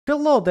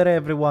Hello there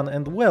everyone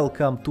and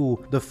welcome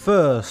to the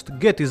first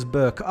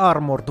Gettysburg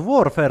Armored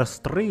Warfare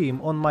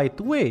stream on my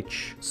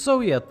Twitch.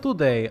 So yeah,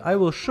 today I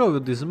will show you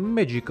this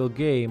magical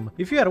game.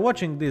 If you are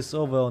watching this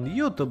over on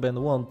YouTube and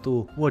want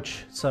to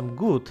watch some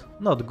good,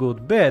 not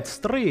good, bad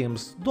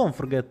streams, don't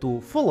forget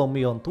to follow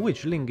me on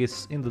Twitch, link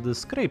is in the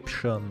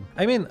description.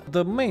 I mean,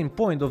 the main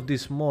point of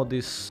this mod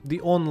is the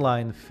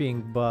online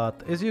thing,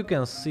 but as you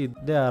can see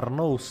there are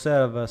no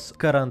servers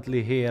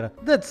currently here.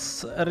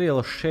 That's a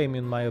real shame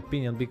in my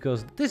opinion,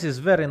 because this is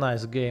very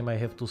nice game, I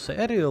have to say.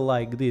 I really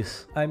like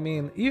this. I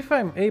mean, if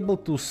I'm able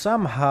to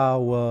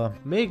somehow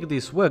make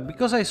this work,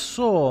 because I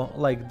saw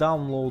like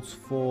downloads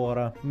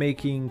for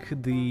making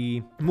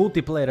the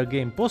multiplayer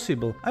game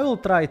possible, I will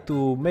try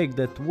to make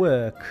that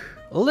work.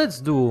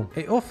 Let's do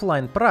a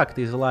offline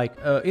practice. Like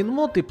in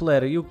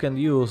multiplayer you can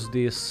use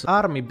this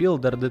army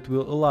builder that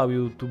will allow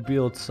you to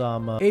build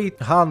some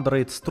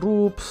 800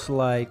 troops,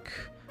 like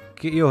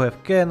you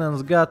have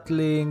cannons,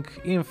 gatling,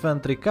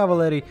 infantry,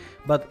 cavalry,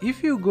 but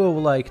if you go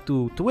like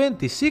to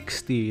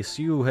 2060s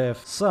you have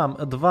some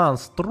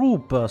advanced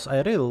troopers.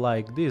 I really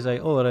like this. I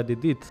already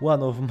did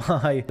one of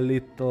my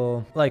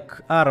little like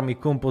army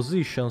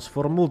compositions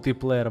for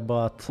multiplayer,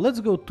 but let's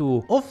go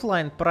to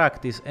offline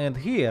practice, and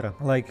here,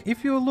 like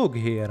if you look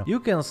here, you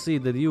can see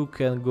that you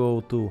can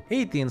go to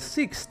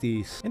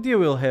 1860s and you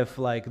will have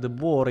like the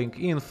boring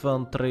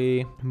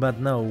infantry, but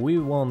no, we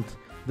want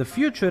the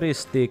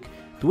futuristic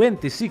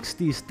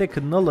 2060s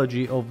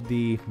technology of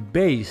the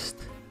based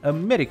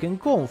American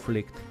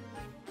conflict.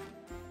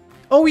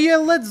 Oh yeah,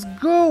 let's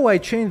go! I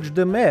changed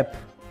the map.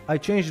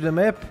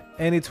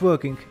 And it's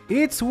working.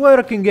 It's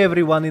working,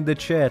 everyone in the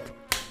chat.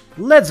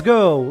 Let's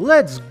go!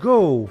 Let's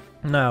go!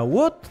 Now,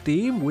 what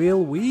team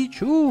will we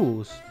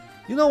choose?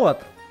 You know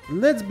what?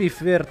 Let's be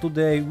fair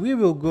today. We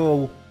will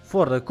go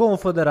for the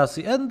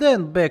Confederacy and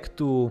then back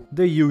to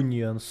the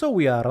Union. So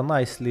we are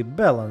nicely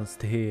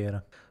balanced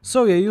here.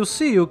 So yeah, you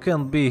see you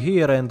can be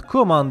here and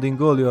commanding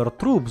all your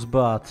troops,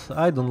 but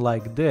I don't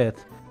like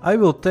that. I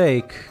will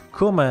take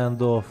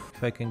command of,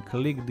 if I can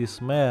click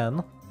this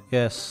man.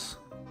 Yes.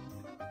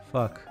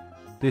 Fuck.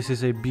 This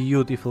is a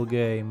beautiful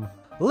game.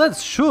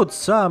 Let's shoot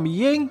some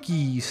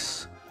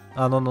Yankees.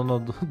 Ah, no,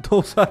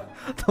 those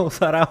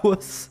are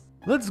ours.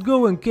 Let's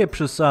go and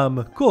capture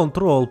some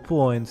control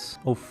points.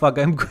 Oh fuck,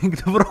 I'm going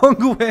the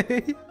wrong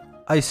way.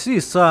 I see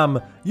some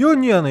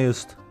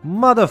Unionists.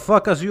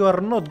 Motherfuckers, you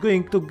are not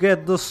going to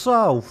get the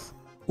South.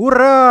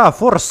 Hurrah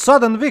for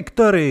sudden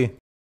victory!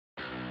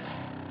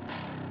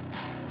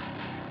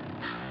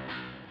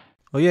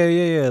 Oh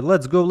yeah,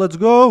 let's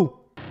go!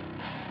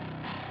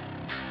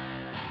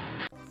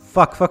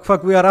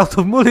 Fuck, we are out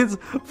of bullets.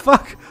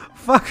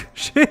 Fuck,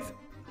 shit.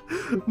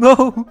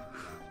 No.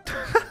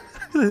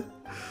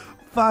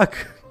 Fuck.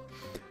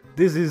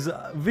 This is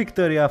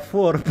Victoria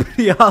 4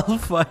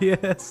 pre-alpha,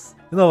 yes.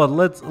 You know what,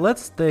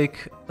 let's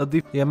take a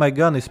yeah, my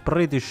gun is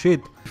pretty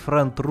shit.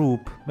 Different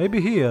troop. Maybe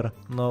here.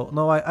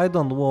 No, I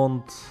don't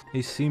want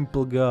a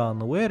simple gun.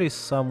 Where is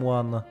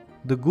someone?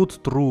 The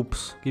good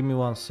troops. Give me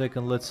 1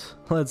 second,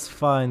 let's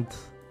find.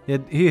 Yeah,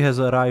 he has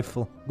a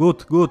rifle.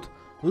 Good.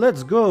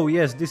 Let's go.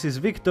 Yes, this is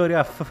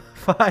Victoria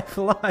 5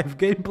 live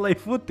gameplay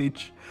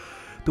footage.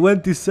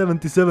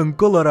 2077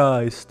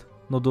 colorized.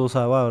 No, those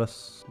are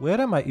ours. Where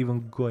am I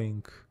even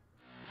going?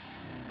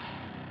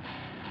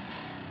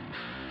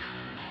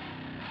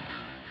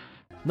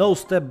 No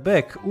step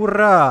back,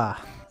 hurrah!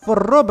 For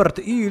Robert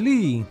E.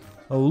 Lee!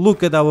 Oh,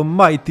 look at our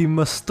mighty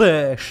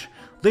mustache!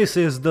 This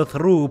is the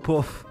troop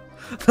of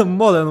the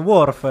modern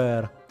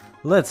warfare!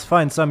 Let's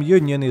find some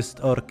Unionists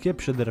or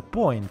capture their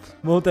point.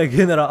 Panzer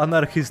General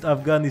Anarchist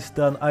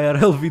Afghanistan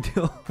IRL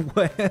video.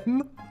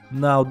 When?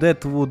 Now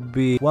that would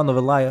be one of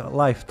a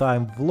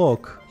lifetime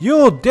vlog.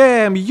 You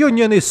damn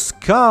Unionist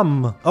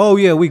scum! Oh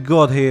yeah, we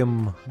got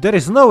him. There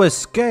is no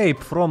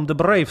escape from the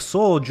brave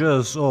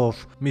soldiers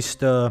of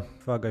Mr.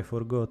 Fuck, I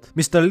forgot.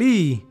 Mr.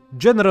 Lee.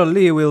 General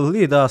Lee will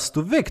lead us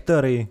to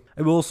victory.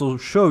 I will also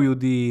show you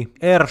the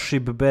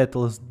airship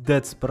battles.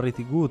 That's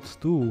pretty good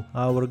too.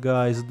 Our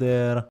guys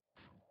there.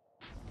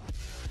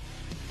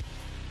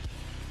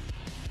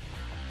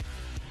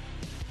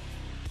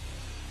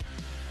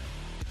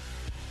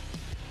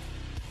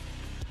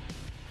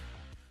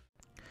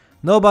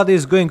 Nobody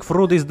is going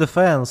through this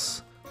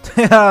defense.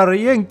 There are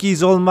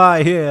Yankees on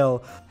my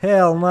hill.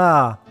 Hell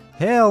nah,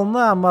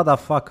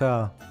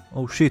 motherfucker.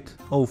 Oh shit,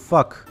 oh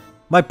fuck.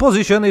 My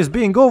position is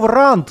being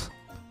overrun.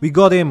 We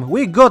got him,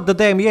 we got the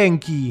damn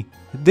Yankee.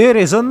 There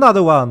is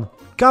another one.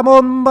 Come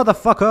on,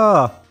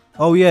 motherfucker.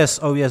 Oh yes,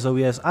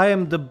 I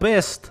am the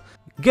best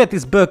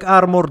Gettysburg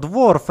Armored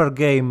Warfare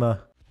game.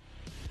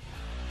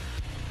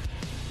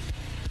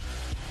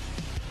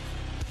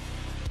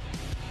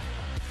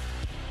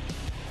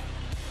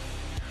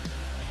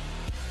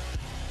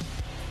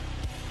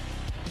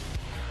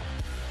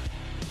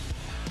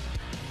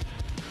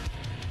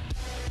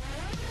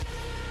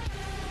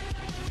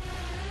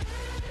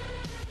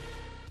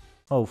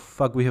 Oh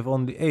fuck, we have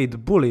only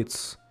 8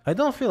 bullets. I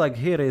don't feel like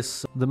here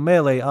is the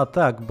melee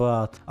attack,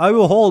 but I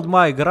will hold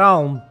my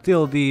ground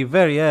till the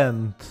very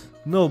end.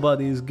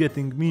 Nobody is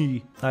getting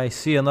me. I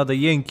see another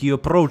Yankee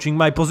approaching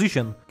my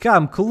position.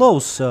 Come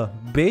closer,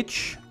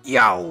 bitch.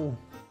 Yow!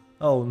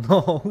 Oh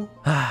no.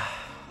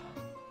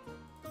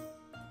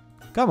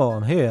 Come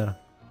on, here.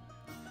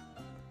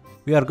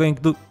 We are going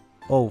to...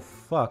 Oh,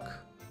 fuck.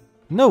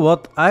 You know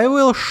what? I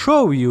will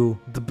show you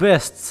the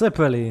best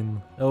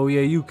Zeppelin. Oh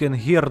yeah, you can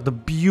hear the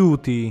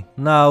beauty.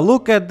 Now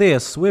look at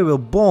this. We will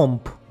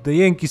bomb the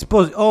Yankees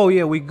position. Oh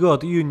yeah, we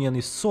got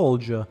Unionist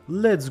soldier.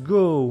 Let's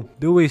go.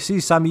 Do we see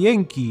some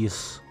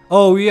Yankees?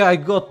 Oh yeah, I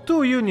got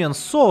 2 Union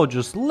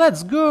soldiers.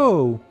 Let's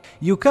go.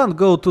 You can't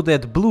go to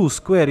that blue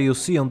square you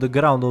see on the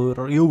ground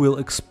or you will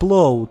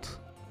explode.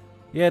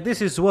 Yeah,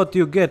 this is what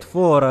you get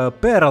for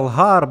Pearl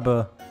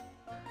Harbor.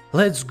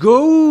 Let's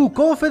go!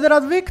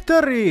 Confederate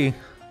victory!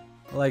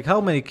 Like,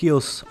 how many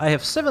kills? I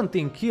have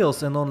 17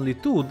 kills and only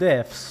 2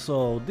 deaths,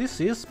 so this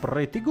is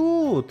pretty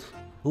good.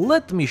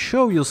 Let me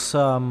show you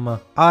some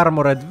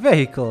armored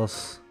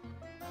vehicles.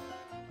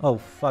 Oh,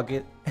 fuck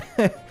it.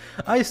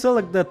 I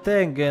select the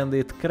tank and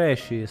it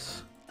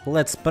crashes.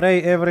 Let's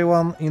pray,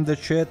 everyone in the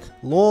chat.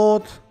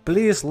 Lord,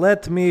 please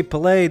let me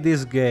play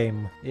this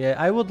game. Yeah,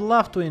 I would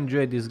love to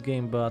enjoy this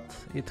game, but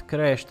it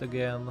crashed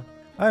again.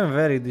 I'm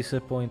very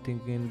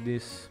disappointed in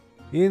this.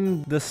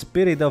 In the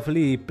spirit of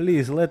Lee,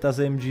 please let us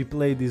MG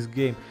play this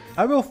game.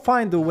 I will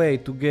find a way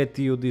to get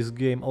you this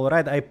game,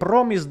 alright? I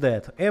promise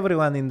that.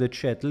 Everyone in the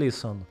chat,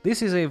 listen.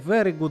 This is a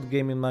very good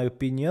game in my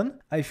opinion.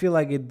 I feel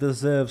like it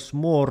deserves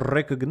more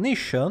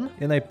recognition.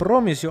 And I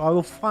promise you I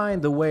will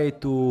find a way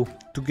to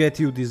get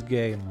you this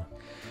game.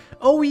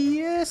 Oh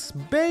yes,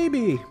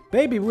 baby!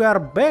 Baby, we are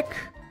back!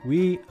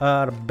 We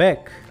are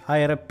back.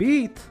 I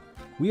repeat.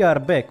 We are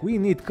back. We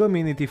need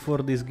community for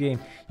this game.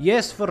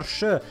 Yes, for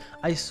sure.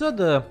 I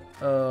saw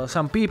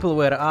some people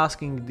were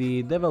asking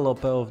the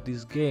developer of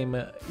this game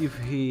if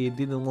he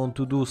didn't want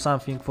to do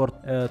something for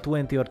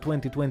 20 or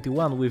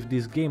 2021 with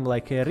this game,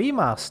 like a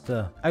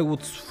remaster. I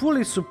would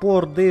fully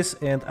support this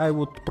and I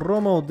would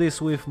promote this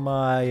with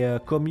my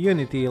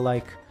community.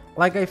 Like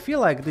I feel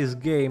like this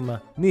game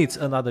needs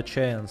another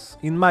chance.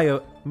 In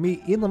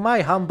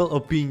my humble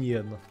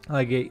opinion.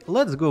 Okay,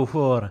 let's go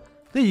for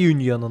the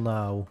Union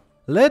now.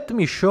 Let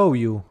me show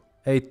you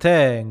a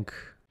tank.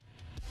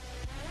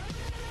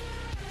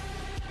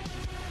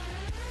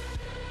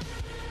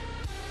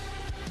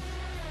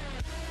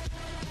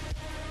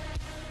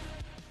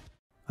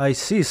 I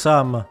see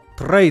some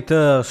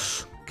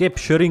traitors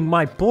capturing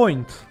my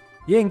point.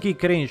 Yankee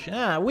cringe.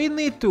 We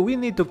need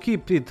to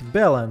keep it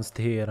balanced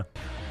here.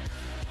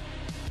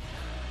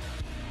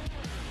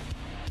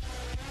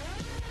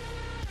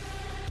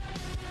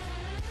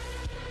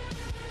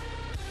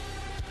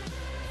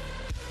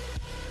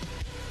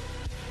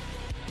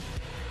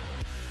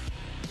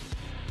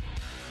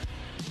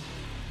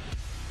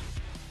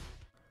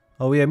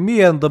 Oh yeah, me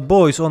and the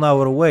boys on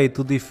our way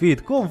to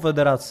defeat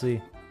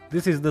Confederacy.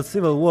 This is the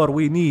civil war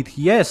we need.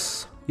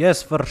 Yes,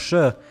 yes, for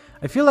sure.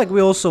 I feel like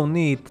we also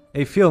need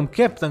a film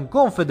Captain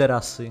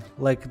Confederacy.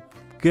 Like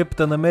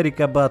Captain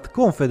America but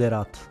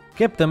Confederate.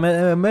 Captain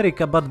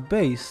America but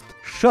based.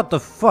 Shut the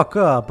fuck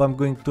up, I'm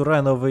going to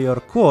run over your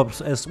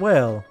corpse as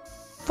well.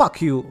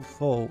 Fuck you,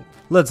 foe.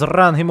 Let's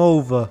run him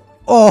over.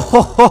 Oh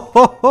ho ho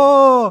ho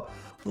ho!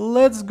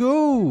 Let's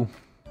go!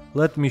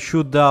 Let me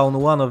shoot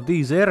down one of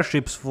these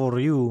airships for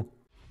you.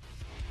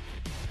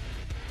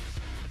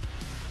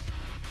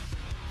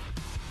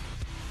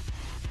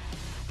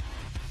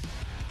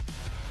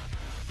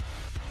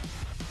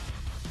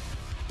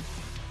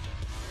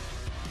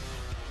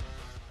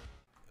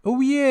 Oh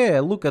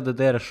yeah, look at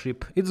that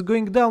airship. It's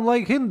going down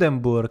like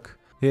Hindenburg.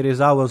 Here is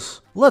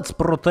ours. Let's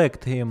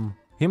protect him.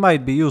 He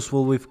might be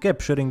useful with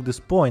capturing this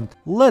point.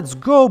 Let's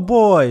go,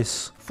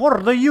 boys! For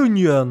the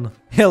Union!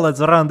 Yeah, let's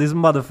run this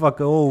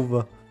motherfucker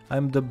over.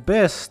 I'm the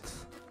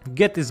best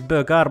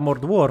Gettysburg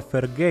armored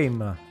warfare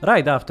gamer.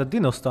 Right after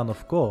Dinostan,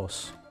 of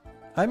course.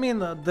 I mean,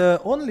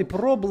 the only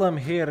problem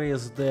here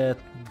is that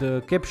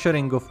the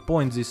capturing of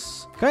points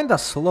is kinda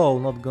slow,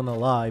 not gonna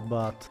lie,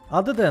 but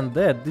other than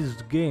that,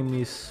 this game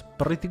is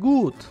pretty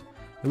good.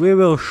 We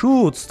will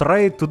shoot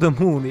straight to the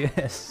moon,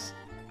 yes.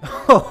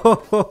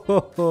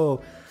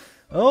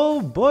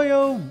 Oh boy,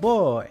 oh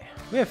boy.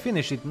 We have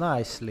finished it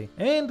nicely.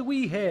 And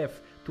we have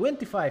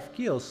 25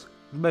 kills,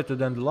 better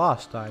than the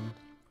last time.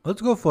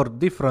 Let's go for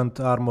different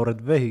armored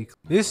vehicle.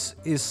 This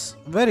is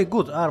very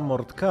good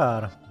armored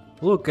car.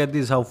 Look at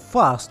this, how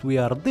fast we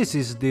are. This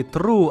is the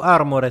true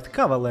armored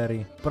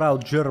cavalry.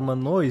 Proud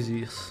German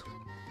noises.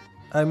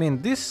 I mean,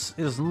 this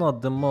is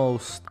not the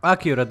most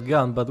accurate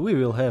gun, but we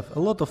will have a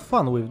lot of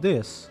fun with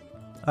this.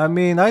 I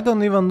mean, I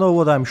don't even know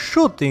what I'm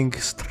shooting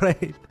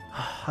straight.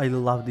 I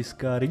love this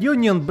car.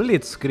 Union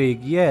Blitzkrieg,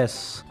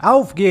 yes.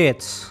 Auf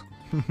geht's!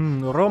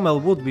 Rommel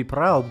would be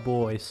proud,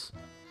 boys.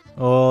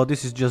 Oh,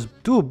 this is just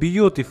too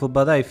beautiful,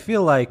 but I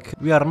feel like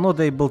we are not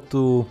able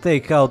to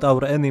take out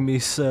our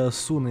enemies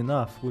soon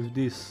enough with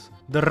this.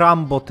 The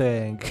Rambo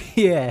tank,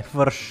 yeah,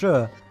 for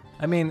sure.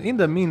 I mean, in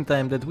the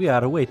meantime that we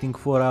are waiting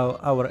for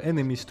our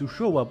enemies to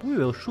show up, we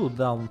will shoot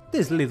down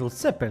this little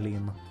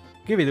Zeppelin.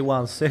 Give it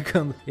 1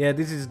 second. Yeah,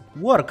 this is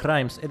war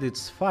crimes at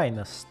its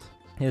finest.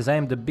 Yes, I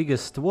am the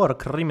biggest war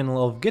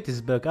criminal of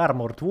Gettysburg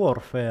armored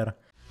warfare.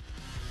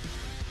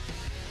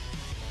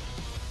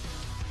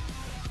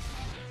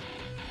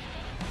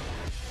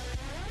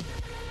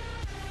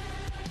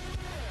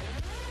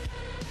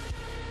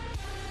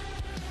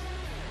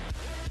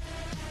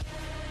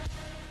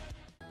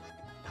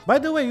 By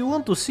the way, you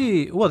want to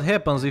see what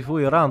happens if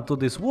we run to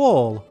this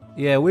wall?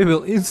 Yeah, we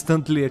will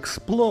instantly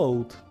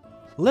explode.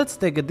 Let's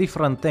take a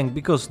different tank,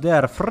 because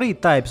there are 3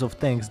 types of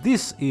tanks.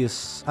 This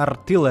is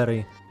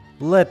artillery.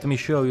 Let me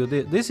show you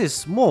this. This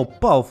is more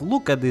powerful.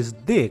 Look at this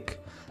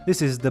dick.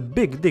 This is the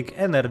big dick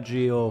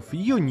energy of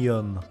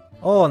Union.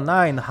 Oh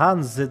nein,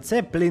 Hans, the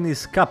Zeppelin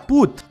is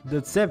kaput.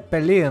 The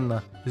Zeppelin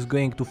is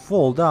going to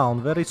fall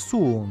down very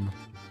soon.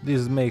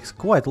 This makes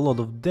quite a lot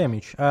of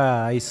damage.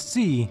 Ah, I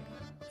see.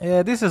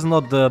 Yeah, this is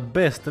not the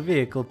best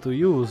vehicle to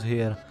use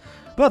here,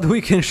 but we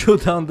can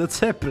shoot down the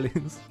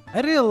Zeppelins.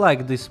 I really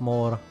like this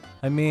more.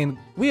 I mean,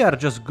 we are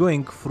just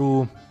going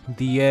through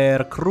the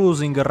air,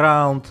 cruising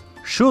around,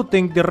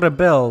 shooting the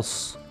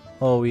rebels.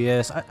 Oh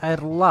yes, I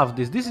love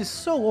this. This is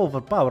so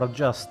overpowered,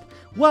 just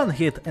one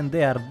hit and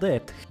they are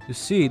dead. You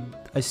see,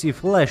 I see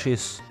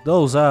flashes.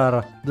 Those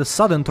are the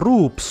sudden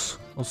troops.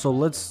 Also,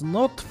 let's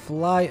not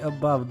fly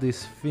above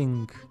this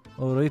thing,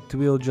 or it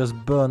will just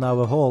burn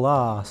our whole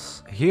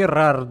ass. Here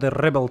are the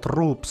rebel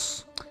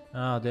troops.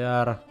 Ah, there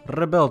are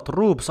rebel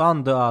troops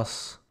under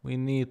us. We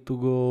need to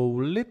go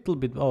a little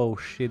bit... Oh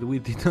shit, we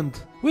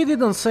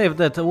didn't save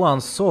that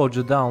one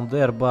soldier down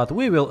there, but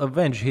we will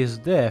avenge his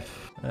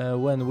death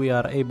when we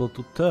are able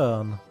to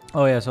turn.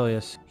 Oh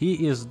yes,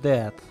 he is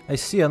dead. I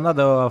see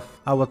another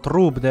of our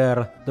troop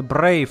there, the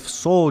brave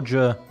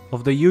soldier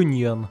of the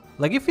Union.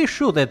 Like, if we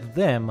shoot at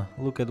them,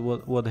 look at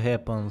what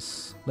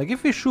happens. Like,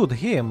 if we shoot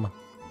him,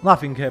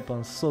 nothing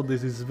happens, so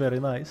this is very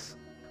nice.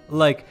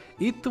 Like,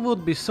 it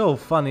would be so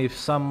funny if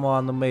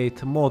someone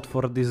made mod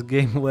for this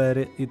game where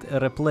it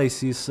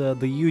replaces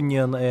the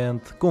Union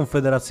and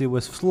Confederacy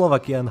with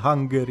Slovakia and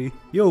Hungary.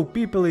 Yo,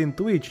 people in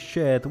Twitch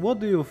chat, what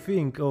do you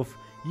think of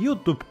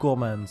YouTube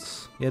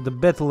comments? Yeah, the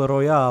Battle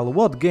Royale,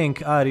 what gang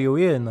are you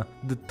in?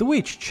 The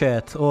Twitch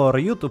chat or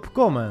YouTube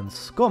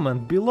comments?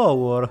 Comment below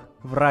or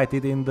write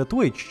it in the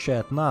Twitch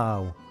chat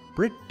now.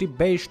 Pretty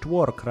based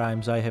war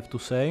crimes, I have to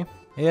say.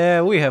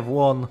 Yeah, we have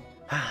won.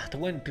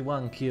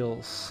 21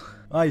 kills.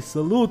 I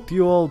salute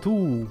you all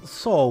too.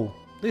 So,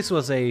 this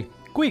was a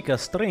quicker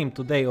stream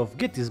today of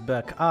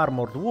Gettysburg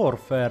Armored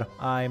Warfare.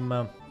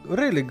 I'm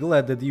really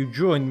glad that you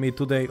joined me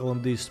today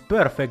on this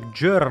perfect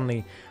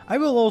journey. I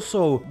will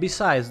also,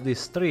 besides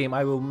this stream,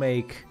 I will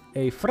make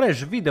a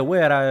fresh video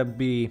where I'll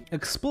be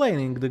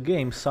explaining the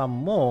game some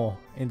more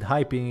and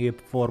hyping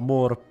it for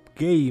more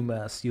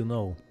gamers, you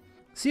know.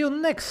 See you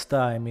next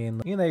time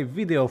in a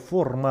video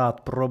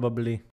format probably.